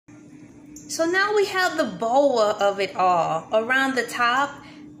So now we have the boa of it all. Around the top,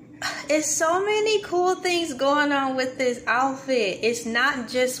 it's so many cool things going on with this outfit. It's not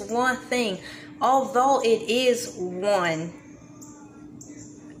just one thing, although it is one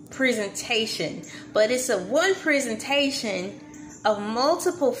presentation, but it's a one presentation of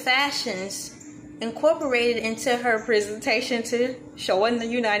multiple fashions incorporated into her presentation to show in the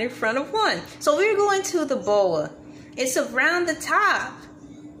united front of one. So we're going to the boa. It's around the top.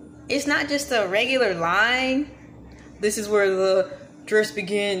 It's not just a regular line. This is where the dress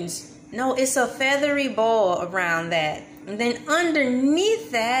begins. No, it's a feathery boa around that. And then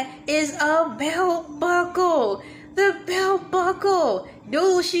underneath that is a belt buckle. The belt buckle.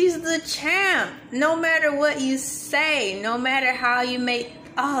 Dude, she's the champ. No matter what you say, no matter how you make...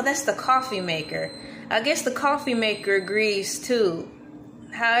 Oh, that's the coffee maker. I guess the coffee maker agrees too.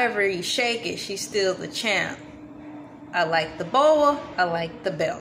 However you shake it, she's still the champ. I like the boa. I like the belt.